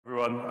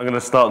everyone. I'm going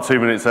to start 2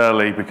 minutes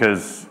early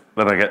because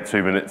then I get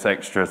 2 minutes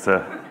extra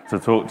to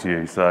talk to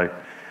you. So,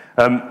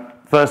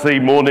 firstly,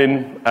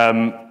 morning.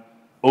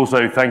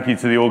 Also, thank you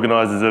to the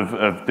organisers of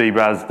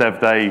DBAS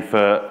Dev Day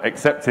for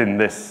accepting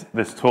this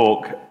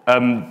talk.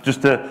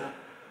 Just to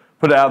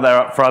put it out there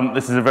up front,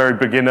 this is a very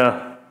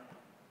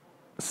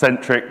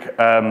beginner-centric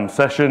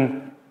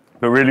session,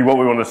 but really what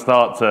we want to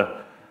start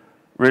to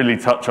really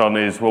touch on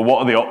is, well, what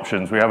are the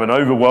options? We have an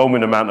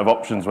overwhelming amount of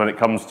options when it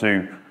comes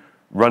to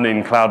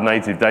running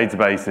cloud-native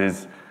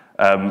databases,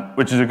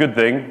 which is a good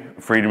thing,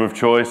 freedom of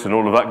choice and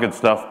all of that good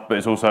stuff, but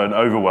it's also an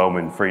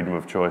overwhelming freedom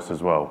of choice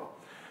as well.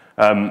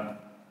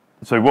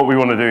 So what we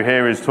want to do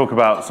here is talk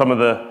about some of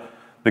the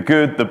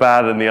good, the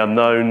bad, and the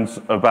unknowns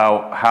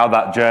about how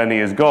that journey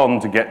has gone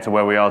to get to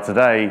where we are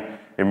today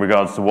in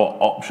regards to what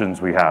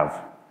options we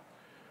have.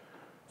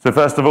 So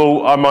first of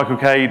all, I'm Michael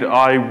Cade.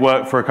 I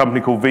work for a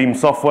company called Veeam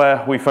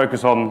Software. We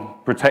focus on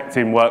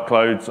protecting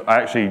workloads.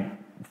 I actually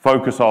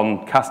focus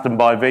on Kasten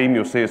by Veeam.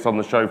 You'll see us on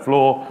the show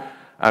floor.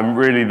 And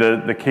really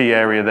the key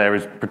area there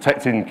is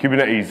protecting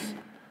Kubernetes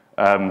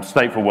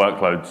stateful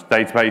workloads,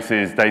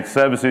 databases, data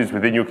services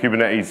within your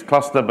Kubernetes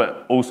cluster,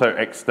 but also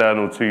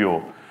external to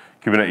your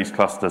Kubernetes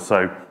cluster.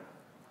 So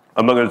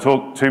I'm not going to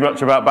talk too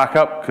much about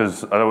backup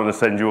because I don't want to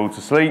send you all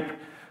to sleep,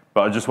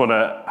 but I just want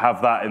to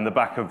have that in the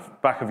back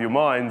of your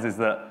minds, is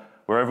that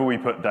wherever we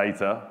put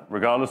data,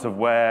 regardless of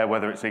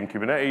whether it's in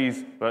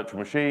Kubernetes, virtual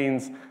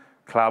machines,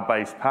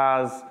 cloud-based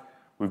PaaS,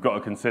 we've got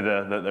to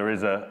consider that there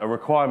is a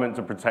requirement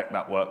to protect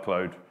that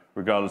workload,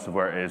 regardless of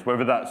where it is.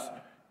 Whether that's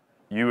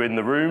you in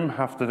the room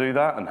have to do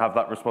that and have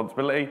that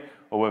responsibility,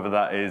 or whether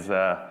that is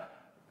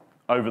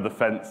over the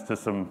fence to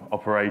some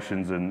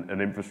operations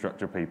and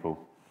infrastructure people.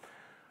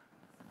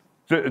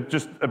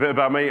 Just a bit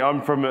about me.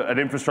 I'm from an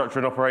infrastructure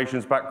and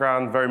operations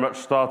background, very much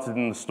started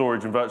in the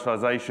storage and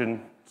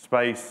virtualization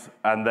space,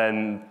 and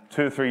then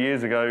 2 or 3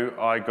 years ago,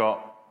 I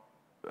got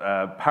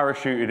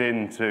parachuted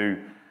into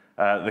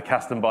the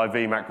Kasten by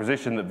Veeam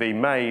acquisition that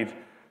Veeam made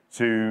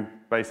to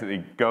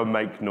basically go and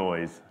make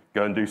noise,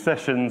 go and do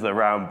sessions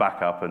around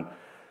backup. And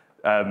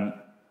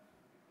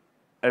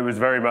it was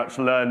very much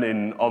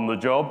learning on the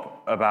job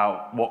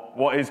about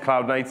what is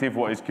cloud native,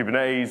 what is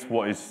Kubernetes,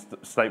 what is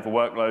stateful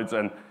workloads.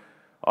 And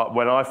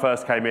when I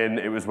first came in,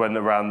 it was when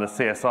around the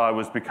CSI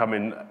was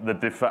becoming the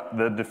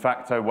de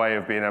facto way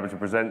of being able to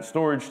present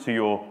storage to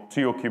your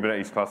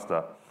Kubernetes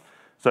cluster.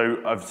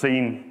 So I've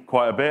seen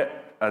quite a bit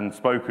and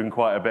spoken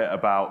quite a bit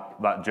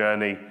about that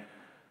journey.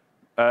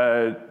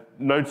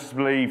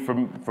 Noticeably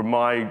from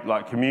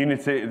my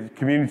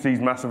community is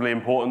massively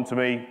important to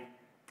me.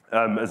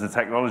 As a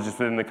technologist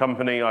within the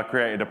company, I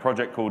created a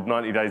project called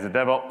 90 Days of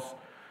DevOps,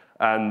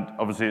 and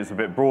obviously it's a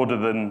bit broader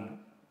than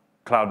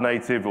cloud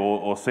native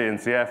or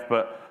CNCF,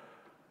 but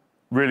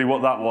really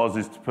what that was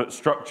is to put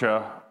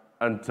structure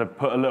and to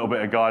put a little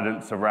bit of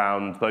guidance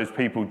around those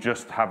people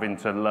just having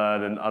to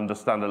learn and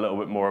understand a little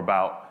bit more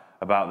about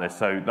this.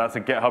 So that's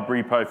a GitHub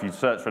repo. If you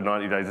search for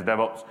 90 Days of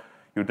DevOps,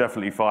 you'll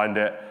definitely find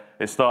it.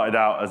 It started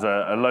out as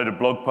a load of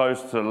blog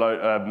posts that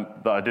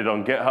I did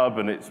on GitHub,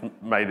 and it's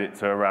made it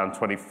to around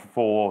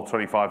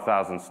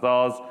 25,000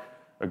 stars.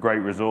 A great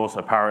resource,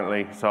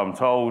 apparently, so I'm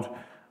told,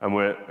 and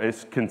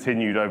it's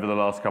continued over the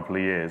last couple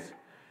of years.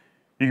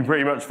 You can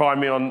pretty much find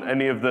me on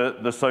any of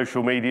the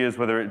social medias,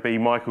 whether it be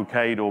Michael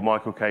Cade or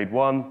Michael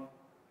Cade1.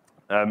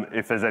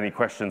 If there's any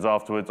questions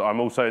afterwards, I'm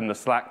also in the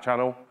Slack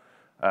channel,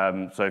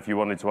 so if you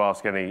wanted to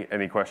ask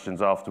any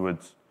questions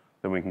afterwards,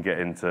 then we can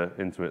get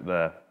into it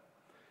there.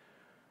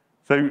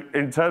 So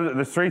in terms of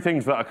the 3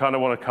 things that I kind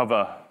of want to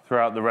cover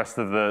throughout the rest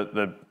of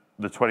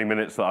the 20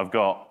 minutes that I've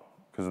got,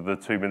 because of the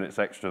 2 minutes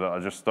extra that I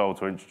just stole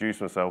to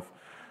introduce myself.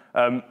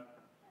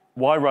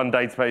 Why run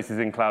databases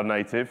in cloud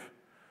native?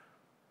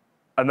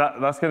 And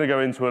that's going to go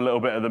into a little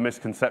bit of the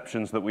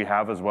misconceptions that we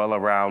have as well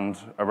around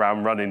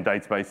running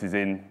databases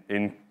in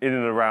and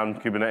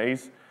around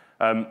Kubernetes.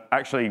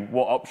 Actually,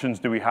 what options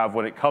do we have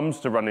when it comes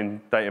to running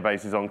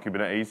databases on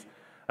Kubernetes?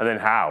 And then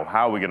how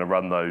are we going to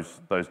run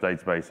those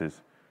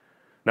databases?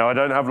 Now, I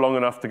don't have long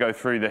enough to go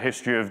through the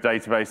history of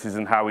databases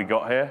and how we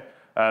got here,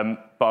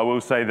 but I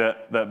will say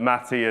that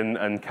Matty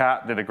and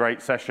Kat did a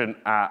great session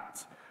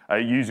at a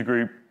user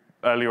group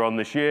earlier on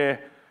this year.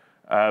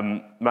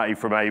 Matty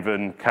from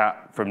Avon,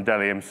 Kat from Dell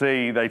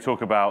EMC, they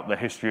talk about the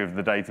history of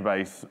the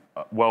database.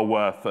 Well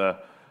worth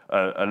a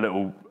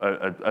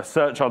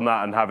search on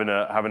that and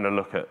having a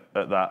look at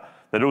that.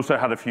 They'd also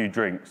had a few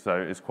drinks, so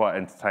it's quite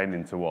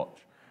entertaining to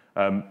watch.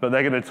 But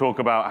they're going to talk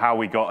about how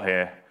we got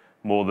here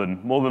more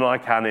than I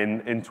can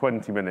in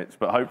 20 minutes.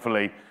 But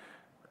hopefully,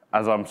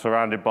 as I'm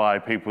surrounded by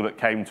people that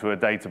came to a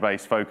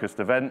database-focused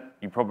event,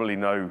 you probably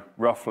know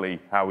roughly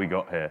how we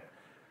got here.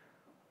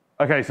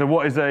 Okay, so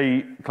what is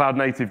a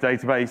cloud-native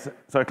database?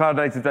 So a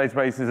cloud-native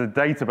database is a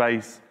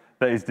database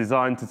that is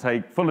designed to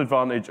take full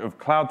advantage of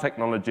cloud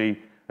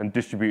technology and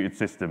distributed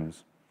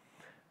systems.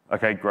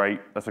 Okay,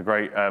 great. That's a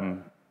great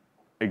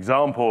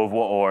example of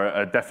or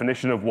a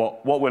definition of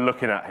what we're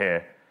looking at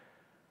here.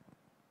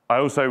 I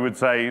also would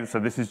say, so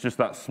this is just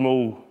that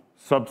small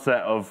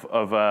subset of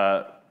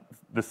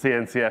the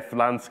CNCF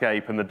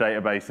landscape and the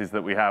databases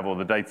that we have, or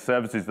the data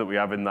services that we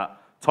have in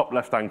that top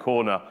left-hand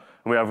corner,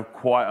 and we have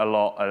quite a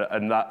lot,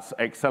 and that's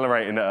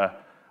accelerating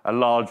at a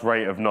large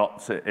rate of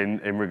knots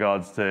in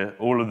regards to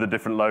all of the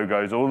different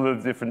logos, all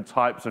of the different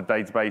types of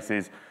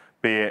databases,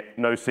 be it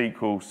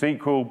NoSQL,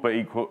 SQL, but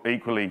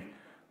equally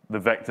the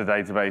vector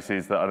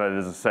databases that I know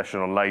there's a session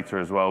on later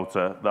as well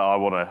that I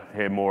want to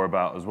hear more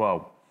about as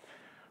well.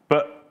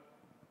 But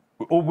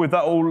with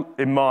that all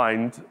in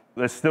mind,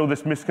 there's still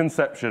this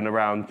misconception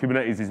around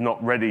Kubernetes is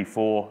not ready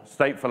for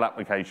stateful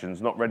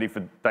applications, not ready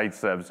for data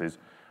services.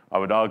 I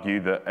would argue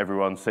that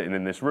everyone sitting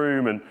in this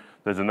room, and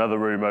there's another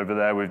room over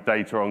there with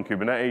data on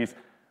Kubernetes,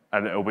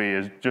 and it'll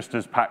be just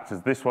as packed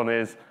as this one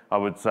is. I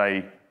would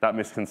say that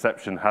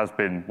misconception has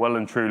been well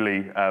and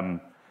truly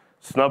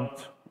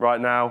snubbed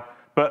right now.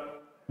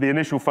 But the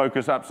initial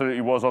focus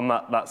absolutely was on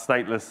that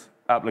stateless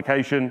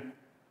application.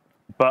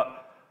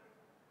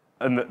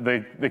 And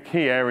the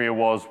key area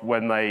was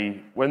when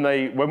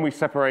we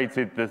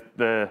separated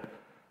the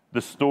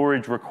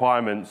storage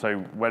requirements. So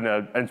when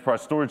an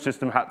enterprise storage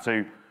system had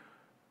to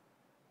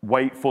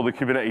wait for the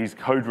Kubernetes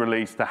code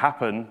release to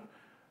happen,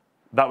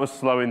 that was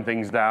slowing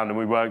things down, and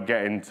we weren't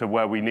getting to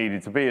where we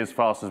needed to be as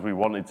fast as we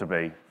wanted to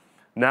be.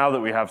 Now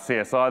that we have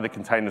CSI, the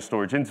container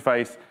storage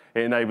interface,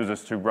 it enables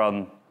us to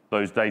run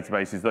those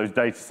databases, those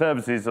data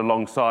services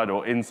alongside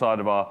or inside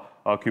of our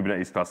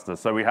Kubernetes cluster.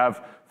 So we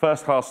have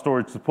first-class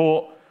storage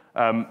support,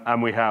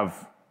 and we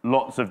have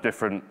lots of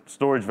different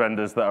storage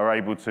vendors that are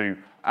able to,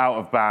 out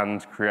of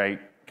band, create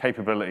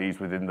capabilities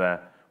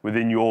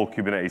within your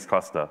Kubernetes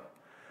cluster.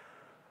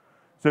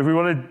 So if we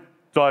want to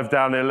dive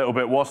down a little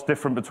bit, what's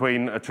different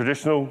between a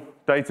traditional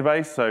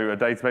database, so a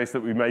database that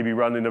we maybe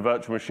run in a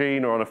virtual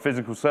machine or on a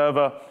physical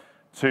server,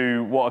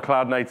 to what a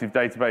cloud-native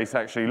database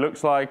actually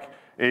looks like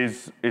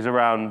is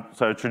around,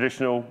 so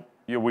traditional,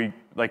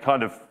 they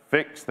kind of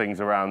fix things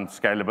around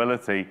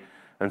scalability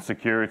and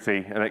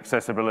security and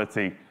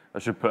accessibility. I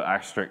should put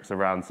asterisks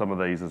around some of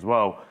these as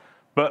well.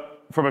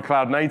 But from a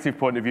cloud-native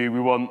point of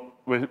view,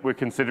 we're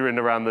considering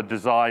around the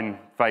design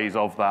phase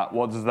of that.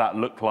 What does that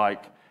look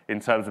like in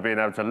terms of being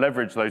able to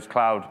leverage those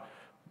cloud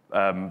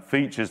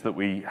features that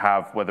we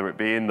have, whether it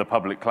be in the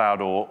public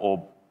cloud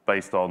or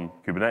based on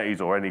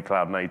Kubernetes or any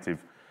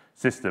cloud-native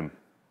system.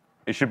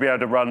 It should be able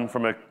to run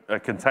from a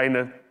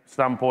container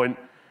standpoint,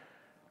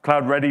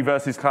 cloud-ready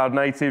versus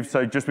cloud-native.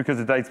 So just because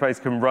a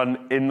database can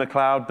run in the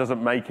cloud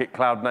doesn't make it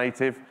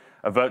cloud-native.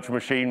 A virtual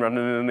machine running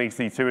in an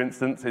EC2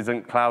 instance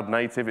isn't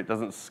cloud-native. It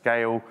doesn't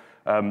scale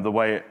the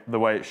way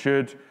it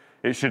should.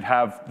 It should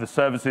have the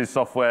services,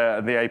 software,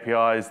 and the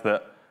APIs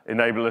that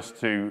enable us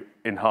to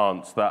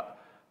enhance that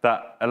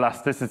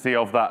elasticity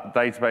of that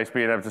database,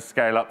 being able to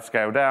scale up,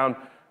 scale down,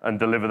 and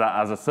deliver that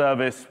as a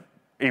service.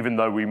 Even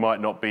though we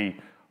might not be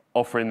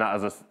offering that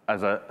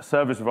as a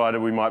service provider,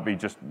 we might be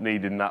just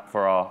needing that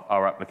for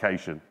our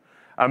application.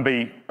 And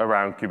be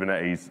around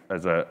Kubernetes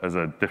as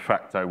a de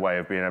facto way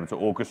of being able to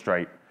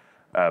orchestrate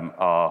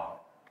our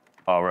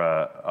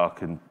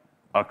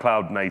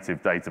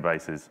cloud-native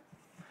databases.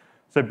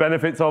 So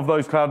benefits of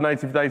those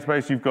cloud-native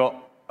databases, you've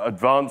got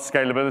advanced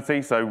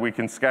scalability, so we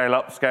can scale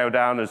up, scale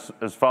down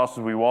as fast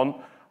as we want.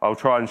 I'll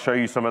try and show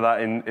you some of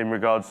that in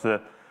regards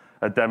to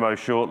a demo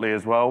shortly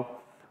as well.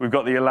 We've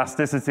got the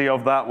elasticity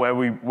of that,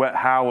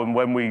 how and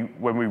when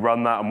we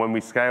run that and when we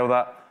scale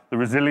that. The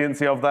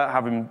resiliency of that,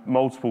 having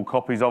multiple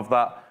copies of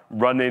that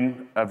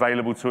running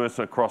available to us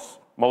across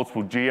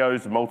multiple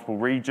geos and multiple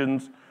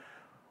regions.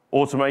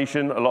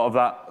 Automation, a lot of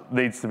that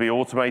needs to be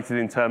automated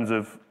in terms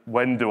of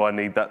when do I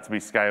need that to be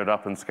scaled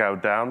up and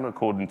scaled down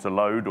according to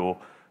load or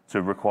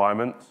to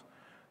requirements.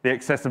 The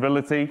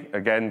accessibility,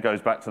 again,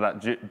 goes back to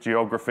that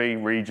geography,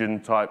 region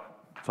type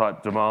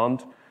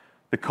demand.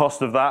 The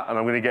cost of that, and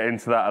I'm going to get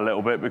into that a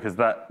little bit because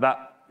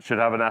that should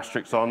have an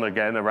asterisk on,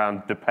 again,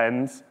 around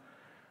depends.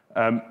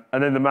 And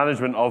then the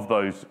management of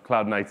those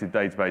cloud-native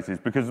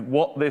databases, because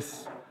what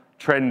this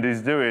trend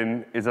is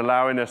doing is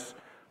allowing us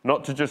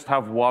not to just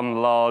have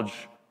one large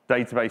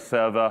database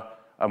server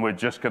and we're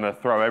just going to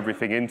throw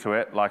everything into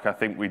it like I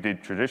think we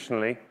did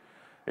traditionally,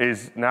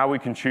 is now we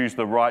can choose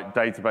the right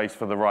database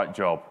for the right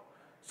job.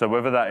 So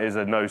whether that is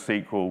a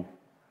NoSQL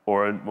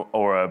or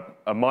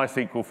a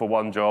MySQL for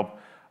one job,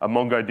 a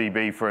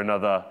MongoDB for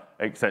another,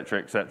 et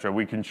cetera,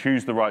 we can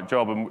choose the right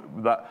job. And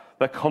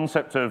the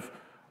concept of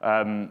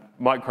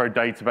micro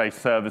database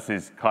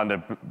services kind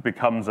of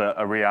becomes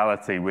a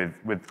reality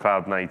with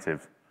cloud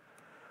native.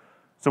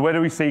 So where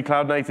do we see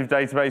cloud native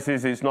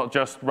databases? It's not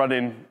just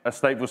running a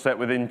stateful set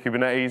within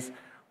Kubernetes.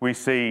 We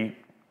see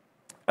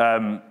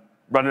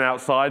running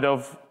outside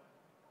of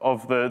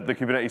the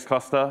Kubernetes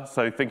cluster.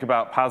 So think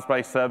about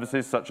PaaS-based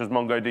services such as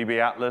MongoDB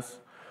Atlas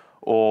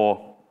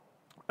or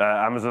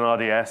Amazon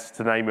RDS,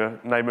 to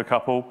name a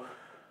couple.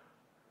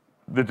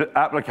 The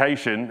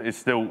application is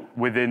still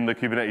within the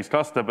Kubernetes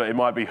cluster, but it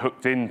might be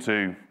hooked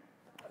into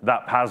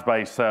that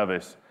PaaS-based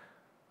service.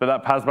 But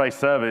that PaaS-based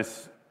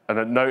service,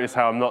 and notice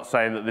how I'm not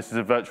saying that this is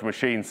a virtual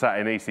machine sat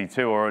in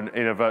EC2 or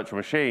in a virtual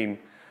machine,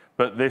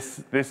 but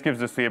this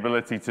gives us the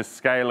ability to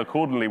scale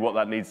accordingly what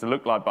that needs to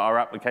look like, but our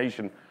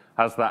application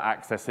has that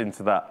access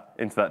into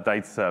that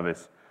data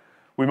service.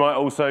 We might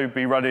also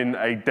be running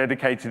a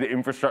dedicated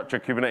infrastructure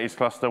Kubernetes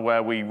cluster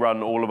where we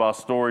run all of our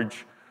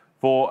storage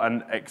for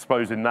and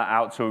exposing that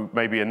out to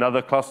maybe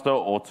another cluster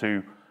or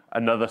to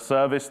another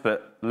service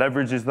that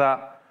leverages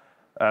that.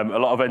 A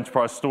lot of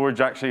enterprise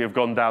storage actually have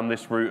gone down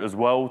this route as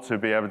well to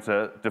be able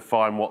to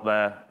define what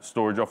their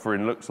storage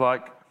offering looks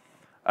like.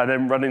 And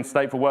then running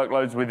stateful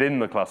workloads within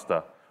the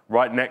cluster,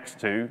 right next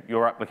to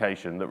your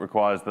application that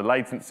requires the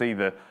latency,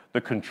 the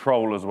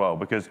control as well.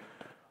 Because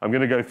I'm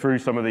going to go through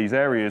some of these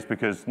areas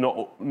because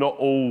not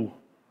all,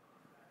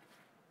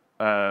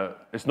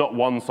 it's not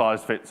one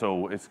size fits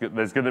all.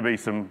 There's going to be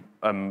some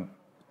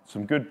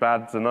good,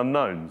 bads, and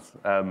unknowns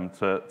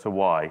to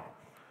why.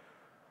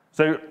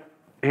 So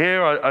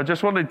here I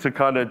just wanted to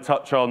kind of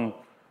touch on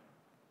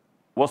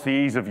what's the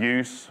ease of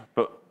use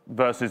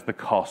versus the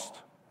cost.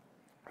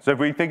 So if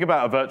we think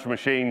about a virtual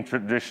machine,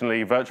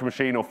 traditionally, virtual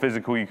machine or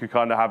physical, you could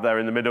kind of have there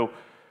in the middle.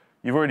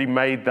 You've already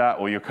made that,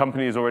 or your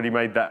company has already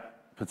made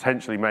that,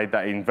 potentially made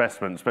that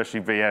investment, especially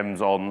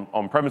VMs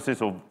on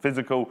premises or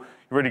physical.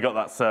 You've already got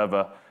that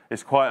server.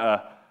 It's quite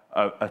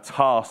a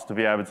task to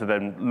be able to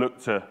then look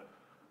to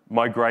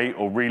migrate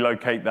or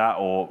relocate that,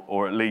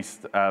 or at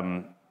least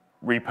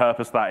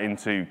repurpose that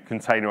into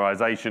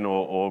containerization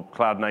or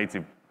cloud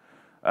native,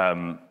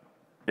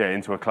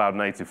 into a cloud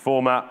native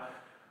format.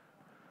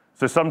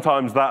 So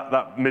sometimes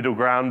that middle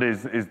ground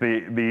is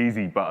the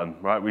easy button,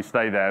 right? We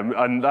stay there.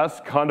 And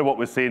that's kind of what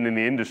we're seeing in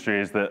the industry,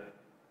 is that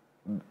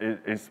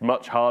it's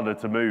much harder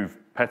to move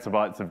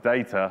petabytes of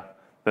data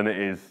than it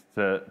is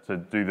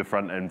to do the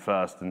front end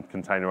first and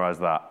containerize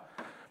that.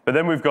 But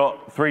then we've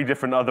got three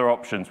different other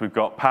options. We've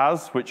got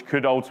PaaS, which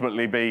could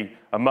ultimately be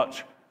a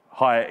much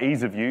higher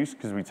ease of use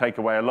because we take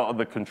away a lot of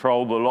the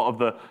control, a lot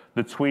of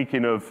the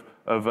tweaking of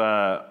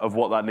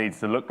what that needs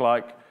to look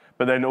like.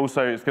 But then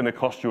also it's going to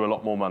cost you a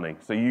lot more money.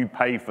 So you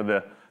pay for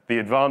the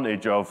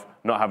advantage of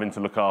not having to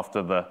look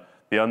after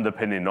the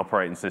underpinning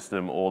operating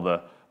system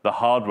or the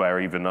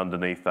hardware even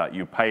underneath that.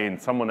 You're paying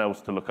someone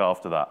else to look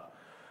after that.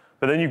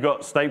 But then you've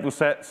got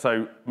statefulset,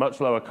 so much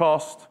lower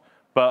cost,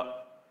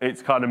 but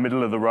it's kind of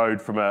middle of the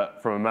road from a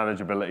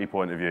manageability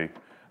point of view.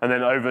 And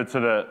then over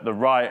to the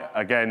right,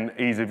 again,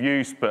 ease of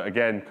use, but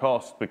again,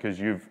 cost, because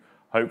you've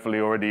hopefully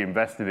already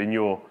invested in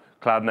your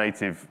cloud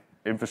native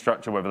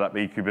infrastructure, whether that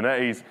be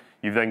Kubernetes.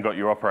 You've then got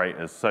your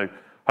operators. So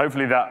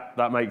hopefully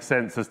that makes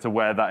sense as to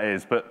where that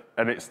is.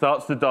 And it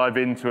starts to dive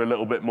into a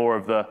little bit more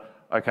of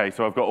okay,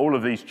 so I've got all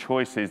of these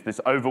choices, this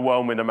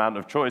overwhelming amount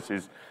of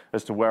choices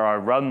as to where I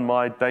run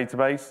my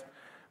database,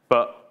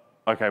 but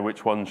okay,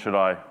 which one should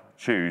I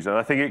choose? And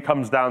I think it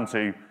comes down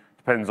to,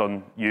 depends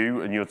on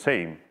you and your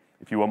team.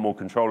 If you want more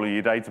control of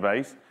your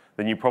database,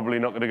 then you're probably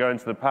not going to go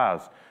into the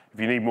PaaS. If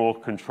you need more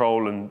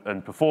control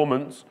and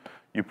performance,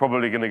 you're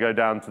probably going to go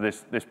down to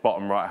this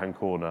bottom right-hand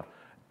corner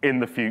in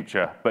the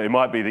future. But it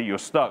might be that you're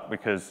stuck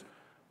because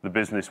the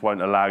business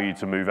won't allow you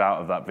to move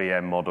out of that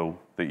VM model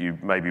that you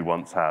maybe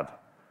once had.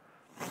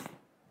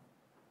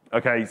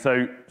 Okay,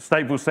 so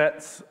stateful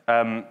sets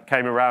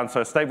came around.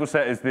 So a stateful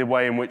set is the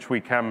way in which we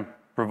can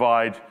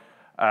provide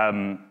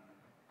a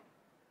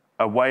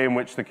way in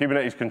which the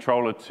Kubernetes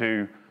controller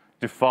to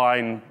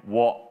define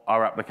what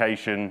our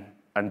application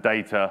and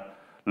data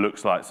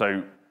looks like.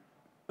 So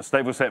a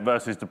stateful set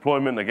versus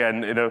deployment,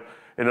 again, in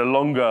a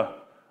longer,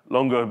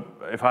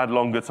 if I had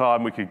longer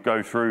time, we could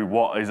go through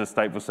what is a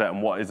stateful set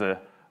and what is a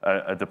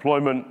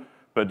deployment.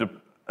 But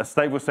a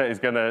stateful set is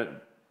going to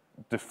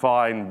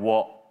define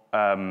what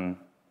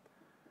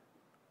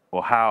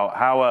or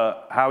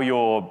how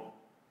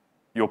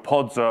your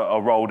pods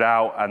are rolled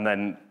out, and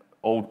then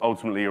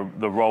ultimately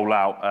the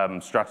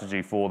rollout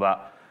strategy for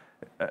that.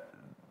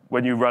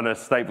 When you run a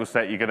stateful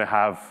set, you're going to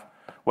have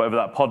whatever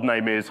that pod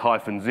name is,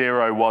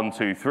 -0, 1,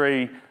 2,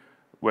 3,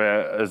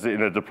 whereas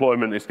in a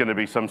deployment, it's going to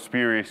be some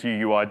spurious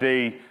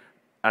UUID.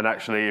 And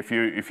actually, if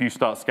you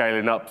start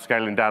scaling up,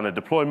 scaling down a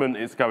deployment,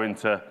 there's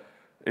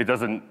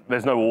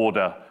no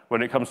order.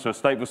 When it comes to a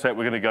stateful set,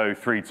 we're going to go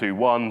 3, 2,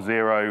 1,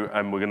 0,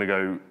 and we're going to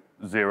go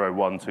 0,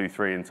 1, 2,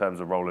 3 in terms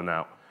of rolling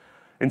out.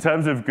 In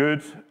terms of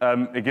good,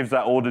 it gives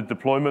that ordered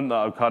deployment that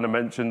I kind of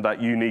mentioned, that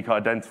unique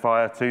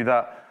identifier to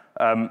that.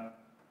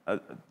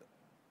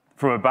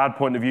 From a bad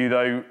point of view,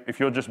 though, if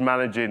you're just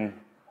managing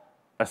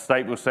a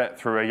stateful set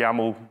through a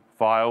YAML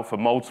file for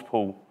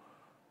multiple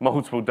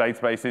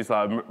databases,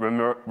 like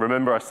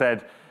remember I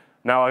said,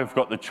 now I've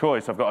got the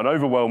choice. I've got an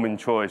overwhelming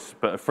choice,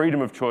 but a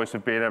freedom of choice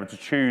of being able to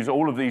choose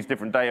all of these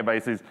different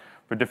databases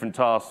for different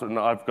tasks, and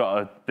I've got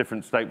a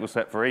different stateful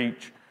set for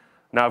each.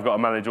 Now I've got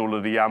to manage all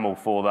of the YAML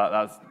for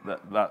that.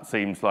 That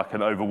seems like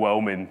an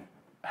overwhelming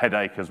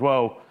headache as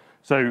well.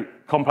 So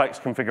complex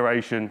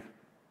configuration,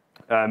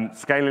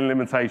 scaling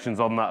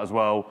limitations on that as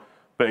well,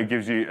 but it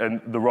gives you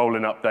the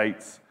rolling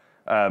updates,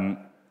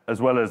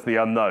 as well as the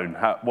unknown.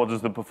 What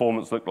does the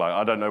performance look like?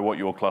 I don't know what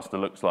your cluster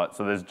looks like.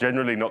 So there's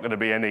generally not going to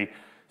be any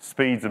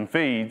speeds and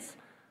feeds,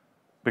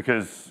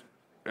 because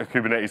a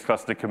Kubernetes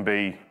cluster can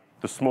be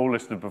the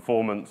smallest of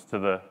performance to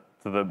the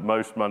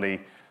most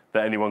money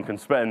that anyone can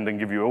spend and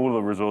give you all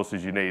the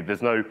resources you need.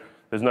 There's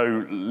There's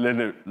no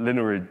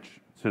lineage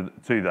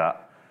to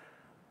that.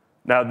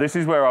 Now, this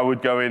is where I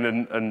would go in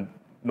and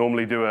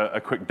normally do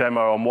a quick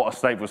demo on what a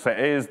stateful set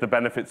is, the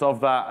benefits of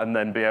that, and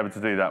then be able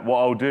to do that. What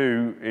I'll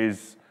do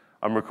is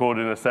I'm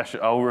recording a session.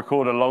 I'll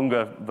record a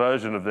longer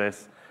version of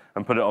this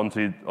and put it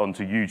onto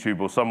YouTube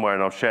or somewhere,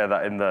 and I'll share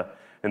that in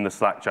the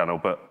Slack channel.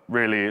 But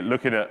really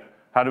looking at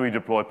how do we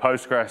deploy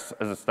Postgres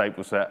as a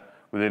stateful set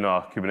within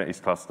our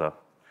Kubernetes cluster.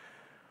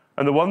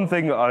 And the one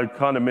thing that I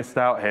kind of missed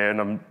out here,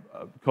 and I'm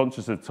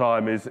conscious of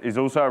time, is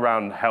also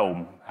around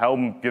Helm.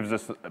 Helm gives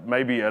us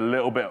maybe a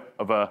little bit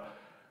of a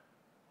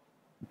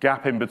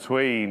gap in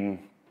between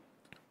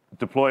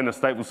deploying a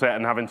stateful set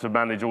and having to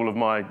manage all of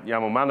my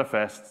YAML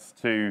manifests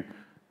to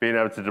being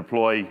able to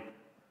deploy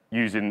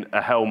using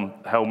a Helm.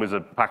 Helm is a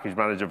package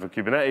manager for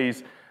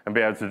Kubernetes, and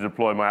be able to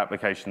deploy my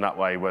application that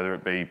way, whether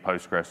it be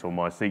Postgres or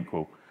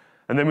MySQL.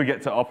 And then we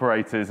get to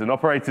operators, and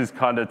operators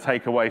kind of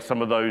take away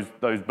some of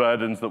those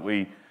burdens that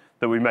we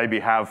maybe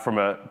have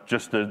from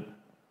just a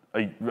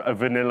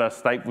vanilla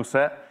stateful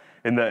set,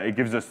 in that it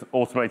gives us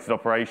automated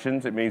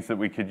operations. It means that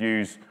we could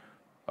use,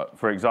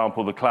 for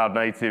example, the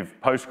cloud-native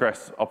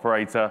Postgres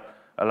operator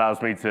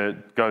allows me to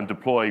go and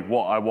deploy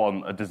what I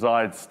want, a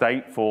desired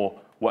state for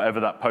whatever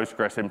that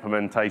Postgres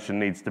implementation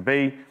needs to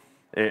be.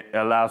 It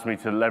allows me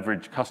to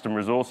leverage custom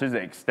resources.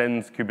 It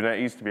extends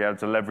Kubernetes to be able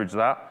to leverage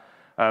that,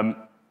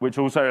 which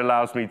also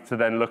allows me to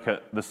then look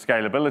at the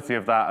scalability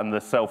of that and the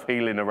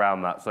self-healing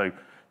around that. So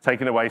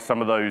taking away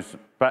some of those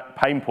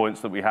pain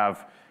points that we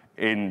have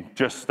in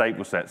just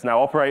stateful sets.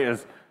 Now,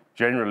 operators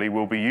generally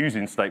will be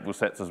using stateful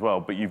sets as well,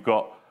 but you've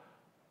got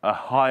a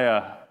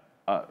higher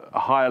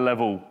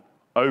level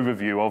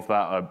overview of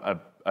that,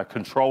 a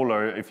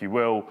controller, if you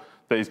will,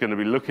 that is going to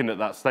be looking at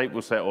that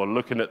stateful set or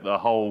looking at the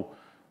whole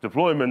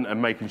deployment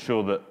and making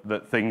sure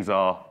that things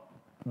are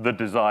the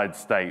desired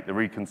state. The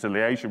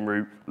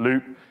reconciliation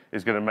loop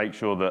is going to make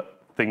sure that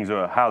things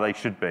are how they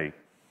should be.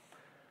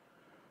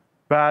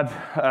 Bad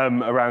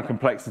around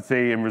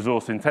complexity and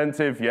resource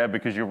intensive, yeah,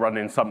 because you're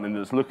running something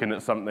that's looking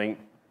at something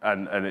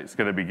and it's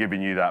going to be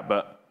giving you that,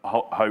 but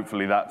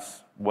hopefully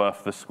that's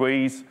worth the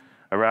squeeze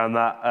around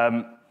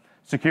that.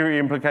 Security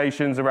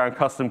implications around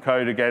custom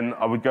code, again,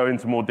 I would go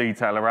into more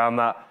detail around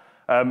that.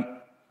 And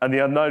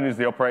the unknown is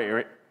the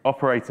operator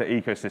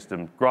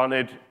ecosystem.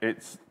 Granted,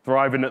 it's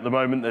thriving at the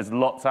moment. There's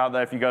lots out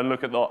there. If you go and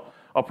look at the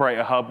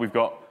operator hub, we've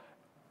got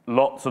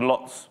lots and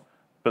lots,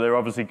 but there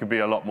obviously could be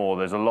a lot more.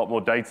 There's a lot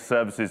more data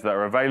services that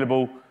are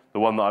available. The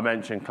one that I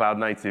mentioned,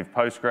 cloud-native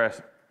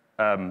Postgres,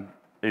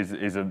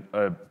 is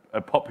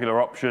a popular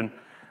option,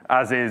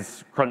 as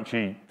is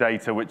Crunchy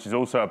Data, which is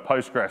also a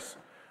Postgres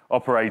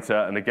operator.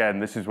 And again,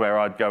 this is where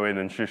I'd go in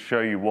and just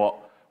show you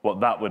what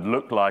that would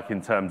look like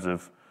in terms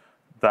of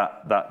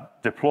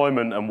that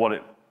deployment and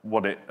what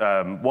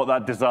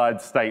that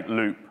desired state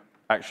loop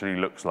actually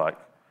looks like.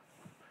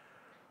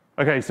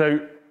 Okay, so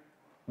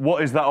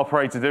what is that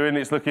operator doing?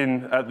 It's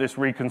looking at this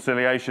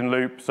reconciliation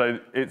loop. So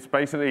it's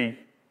basically,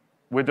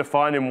 we're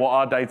defining what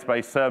our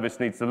database service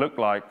needs to look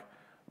like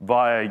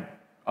via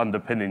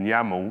underpinning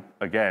YAML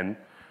again,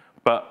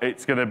 but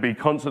it's going to be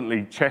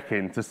constantly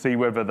checking to see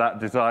whether that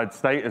desired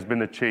state has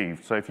been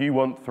achieved. So if you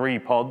want 3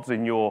 pods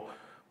in your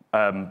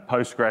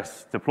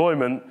Postgres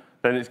deployment,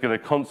 then it's going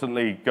to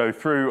constantly go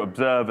through,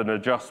 observe, and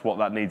adjust what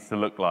that needs to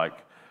look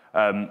like.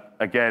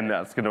 Again,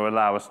 that's going to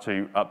allow us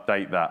to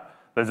update that.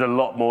 There's a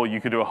lot more. You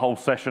could do a whole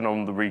session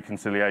on the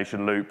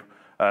reconciliation loop,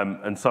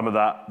 and some of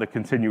that, the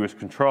continuous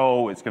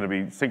control. It's going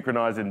to be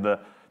synchronizing the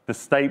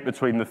state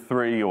between the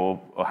 3 or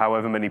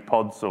however many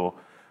pods or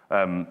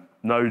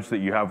nodes that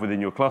you have within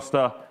your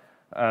cluster,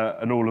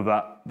 and all of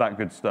that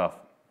good stuff.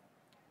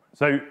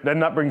 So then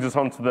that brings us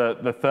on to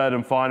the third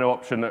and final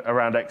option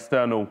around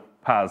external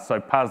PaaS. So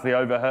PaaS, the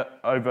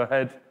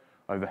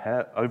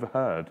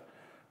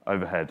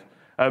overhead.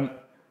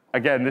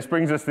 Again, this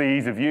brings us the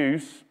ease of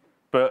use,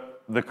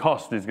 but the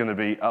cost is going to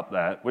be up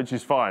there, which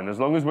is fine. As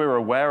long as we're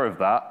aware of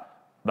that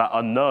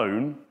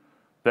unknown,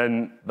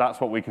 then that's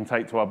what we can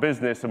take to our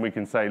business, and we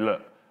can say,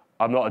 look,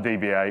 I'm not a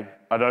DBA.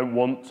 I don't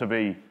want to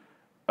be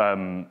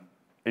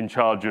in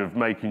charge of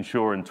making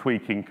sure and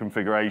tweaking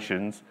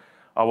configurations.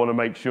 I want to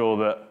make sure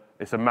that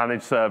it's a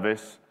managed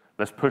service.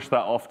 Let's push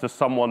that off to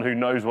someone who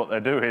knows what they're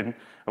doing,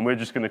 and we're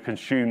just going to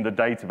consume the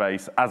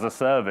database as a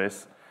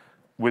service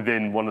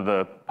within one of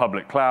the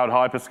public cloud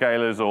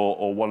hyperscalers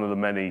or one of the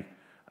many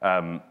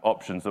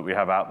options that we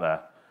have out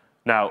there.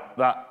 Now,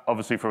 that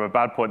obviously from a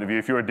bad point of view,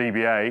 if you're a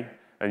DBA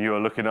and you're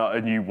looking at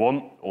and you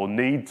want or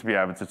need to be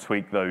able to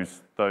tweak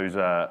those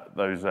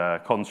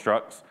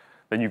constructs,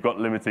 then you've got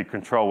limited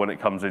control when it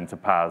comes into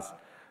PaaS,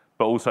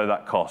 but also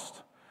that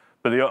cost.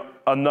 But the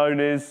unknown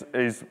is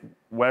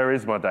where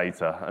is my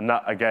data? And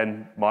that,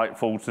 again, might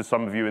fall to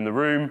some of you in the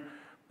room,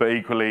 but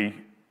equally,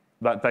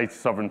 that data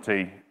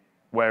sovereignty,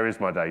 where is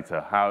my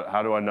data?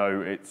 How do I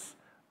know it's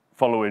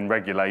following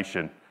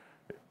regulation?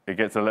 It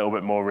gets a little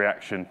bit more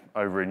reaction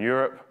over in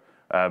Europe,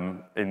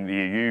 in the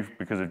EU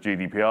because of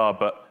GDPR,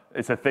 but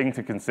it's a thing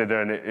to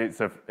consider, and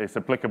it's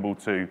applicable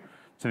to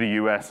the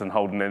US and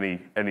holding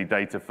any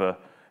data for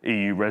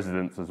EU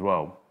residents as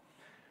well.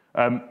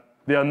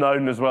 The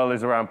unknown as well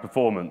is around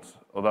performance,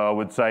 although I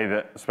would say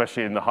that,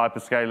 especially in the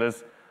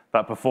hyperscalers,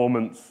 that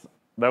performance,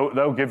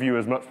 they'll give you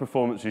as much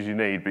performance as you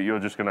need, but you're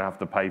just going to have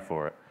to pay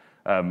for it,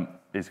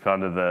 is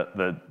kind of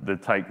the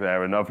take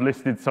there. And I've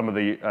listed some of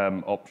the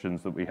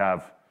options that we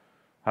have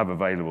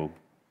available.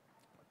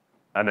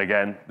 And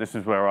again, this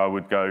is where I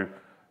would go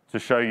to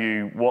show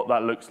you what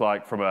that looks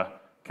like from a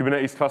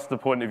Kubernetes cluster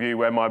point of view,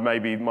 where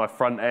maybe my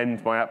front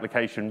end, my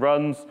application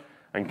runs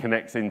and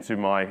connects into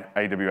my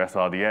AWS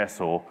RDS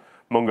or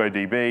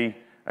MongoDB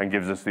and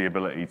gives us the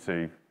ability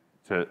to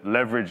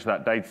leverage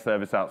that data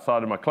service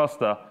outside of my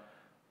cluster,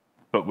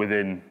 but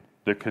within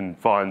the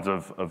confines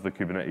of the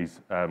Kubernetes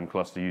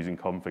cluster using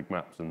config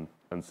maps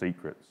and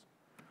secrets.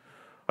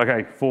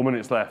 Okay, 4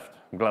 minutes left.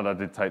 I'm glad I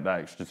did take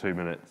that extra 2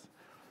 minutes.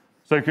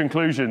 So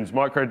conclusions,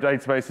 micro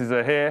databases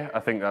are here. I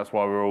think that's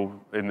why we're all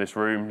in this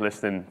room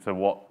listening to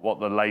what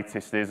the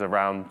latest is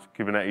around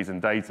Kubernetes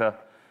and data,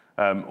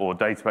 or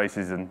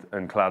databases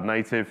and cloud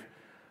native.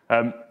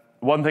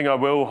 One thing I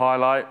will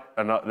highlight,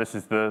 and this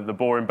is the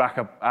boring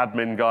backup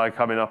admin guy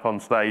coming up on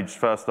stage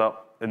first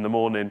up in the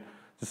morning,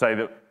 to say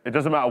that it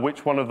doesn't matter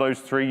which one of those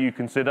three you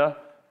consider,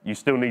 you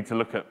still need to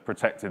look at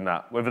protecting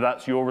that, whether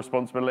that's your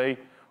responsibility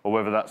or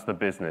whether that's the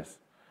business.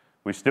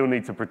 We still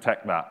need to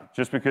protect that.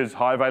 Just because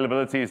high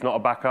availability is not a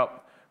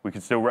backup, we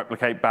can still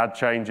replicate bad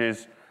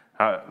changes.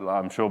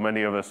 I'm sure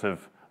many of us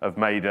have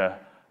made the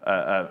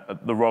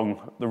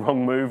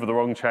wrong move or the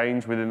wrong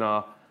change within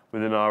our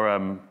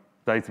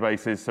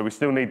databases. So we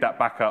still need that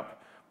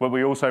backup, but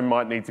we also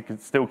might need to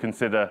still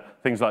consider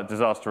things like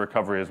disaster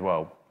recovery as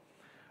well.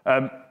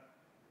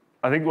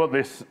 I think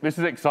this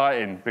is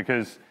exciting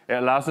because it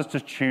allows us to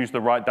choose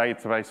the right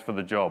database for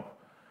the job.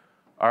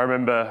 I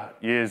remember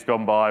years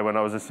gone by when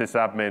I was a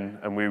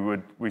sysadmin, and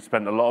we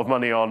spent a lot of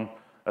money on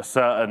a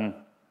certain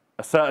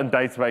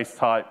database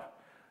type,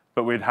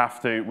 but we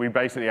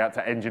basically had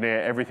to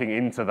engineer everything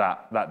into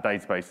that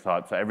database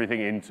type. So everything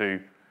into,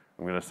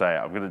 I'm going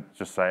to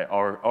just say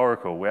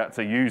Oracle. We had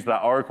to use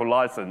that Oracle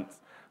license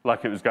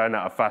like it was going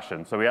out of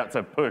fashion. So we had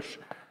to push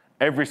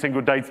every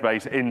single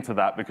database into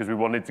that because we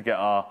wanted to get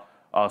our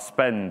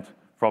spend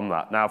from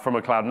that. Now, from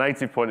a cloud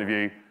native point of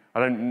view, I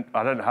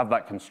don't have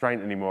that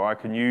constraint anymore. I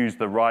can use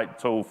the right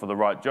tool for the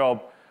right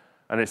job,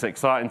 and it's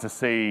exciting to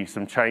see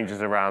some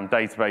changes around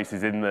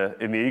databases in the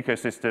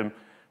ecosystem,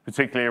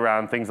 particularly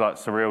around things like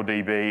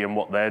SurrealDB and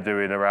what they're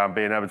doing around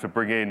being able to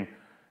bring in.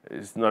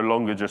 It's no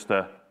longer just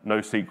a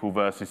NoSQL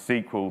versus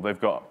SQL. They've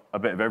got a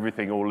bit of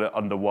everything all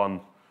under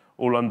one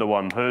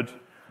hood.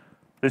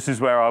 This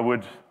is where I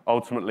would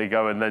ultimately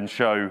go and then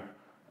show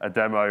a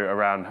demo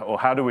around, or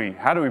how do we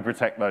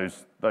protect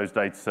those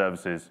data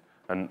services?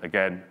 And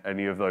again,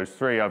 any of those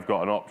three, I've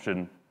got an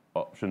option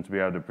to be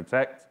able to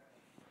protect.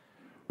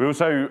 We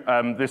also,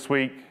 this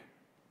week,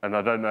 and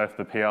I don't know if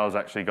the PR's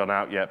actually gone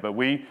out yet, but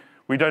we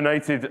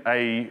donated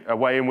a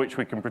way in which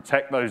we can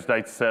protect those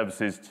data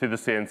services to the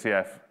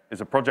CNCF. It's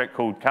a project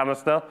called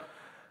Canister,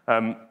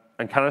 and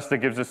Canister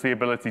gives us the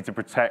ability to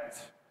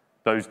protect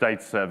those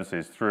data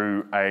services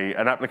through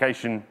an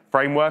application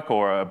framework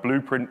or a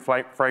blueprint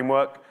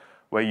framework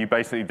where you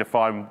basically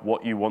define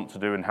what you want to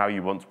do and how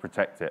you want to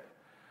protect it.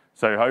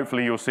 So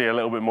hopefully you'll see a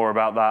little bit more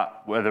about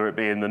that, whether it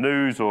be in the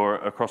news or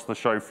across the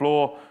show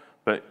floor.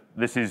 But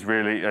this is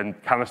really,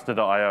 and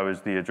canister.io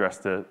is the address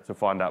to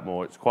find out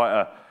more. It's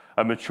quite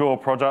a mature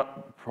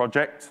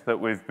project that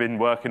we've been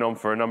working on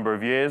for a number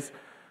of years.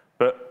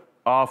 But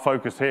our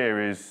focus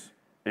here is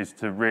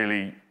to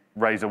really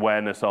raise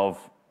awareness of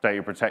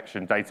data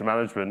protection, data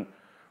management,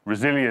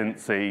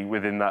 resiliency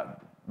within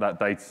that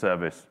data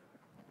service.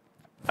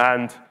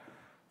 And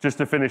just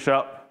to finish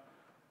up,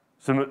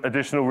 some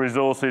additional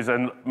resources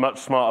and much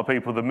smarter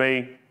people than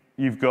me.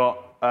 You've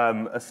got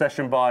a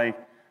session by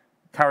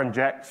Karen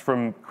Jex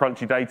from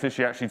Crunchy Data.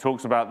 She actually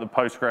talks about the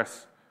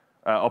Postgres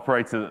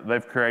operator that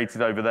they've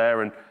created over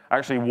there and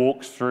actually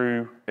walks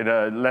through in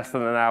a less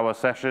than an hour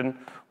session.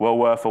 Well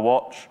worth a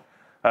watch.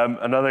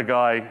 Another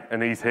guy,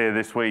 and he's here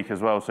this week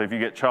as well, so if you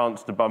get a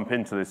chance to bump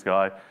into this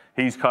guy,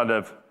 he's kind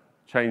of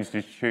changed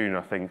his tune,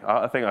 I think.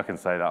 I think I can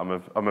say that.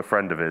 I'm a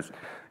friend of his.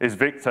 Is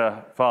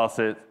Victor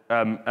Farsit,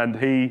 and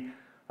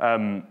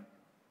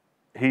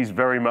he's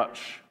very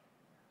much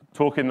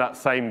talking that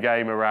same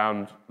game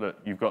around that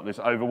you've got this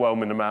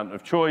overwhelming amount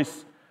of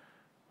choice,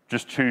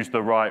 just choose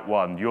the right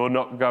one. You're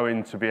not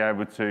going to be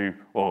able to,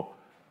 or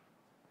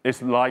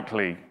it's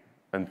likely,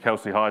 and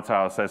Kelsey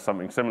Hightower says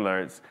something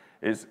similar,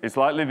 it's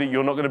likely that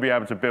you're not going to be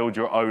able to build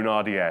your own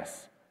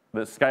RDS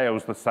that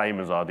scales the same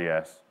as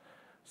RDS.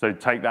 So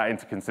take that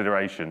into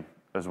consideration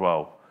as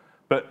well.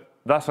 But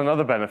that's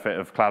another benefit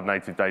of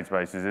cloud-native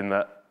databases in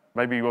that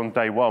maybe on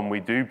day one we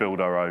do build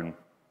our own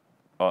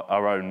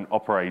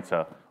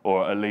operator,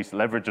 or at least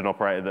leverage an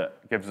operator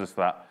that gives us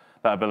that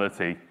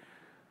ability.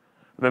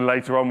 Then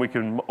later on we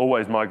can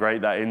always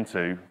migrate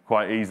that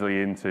quite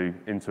easily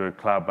into a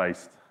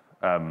cloud-based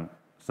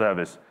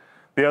service.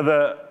 The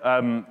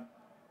other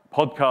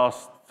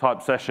podcast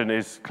type session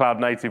is Cloud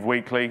Native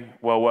Weekly,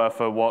 well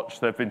worth a watch.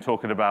 They've been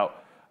talking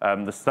about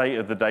the state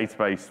of the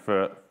database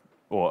for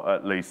or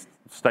at least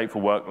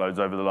stateful workloads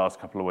over the last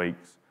couple of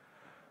weeks.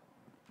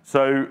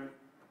 So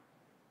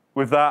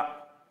with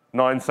that,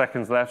 9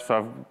 seconds left, so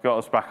I've got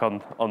us back on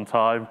time. We're going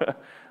to take 5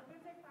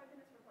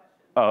 minutes for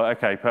questions. Oh,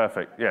 okay,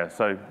 perfect. Yeah,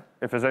 so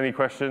if there's any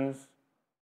questions.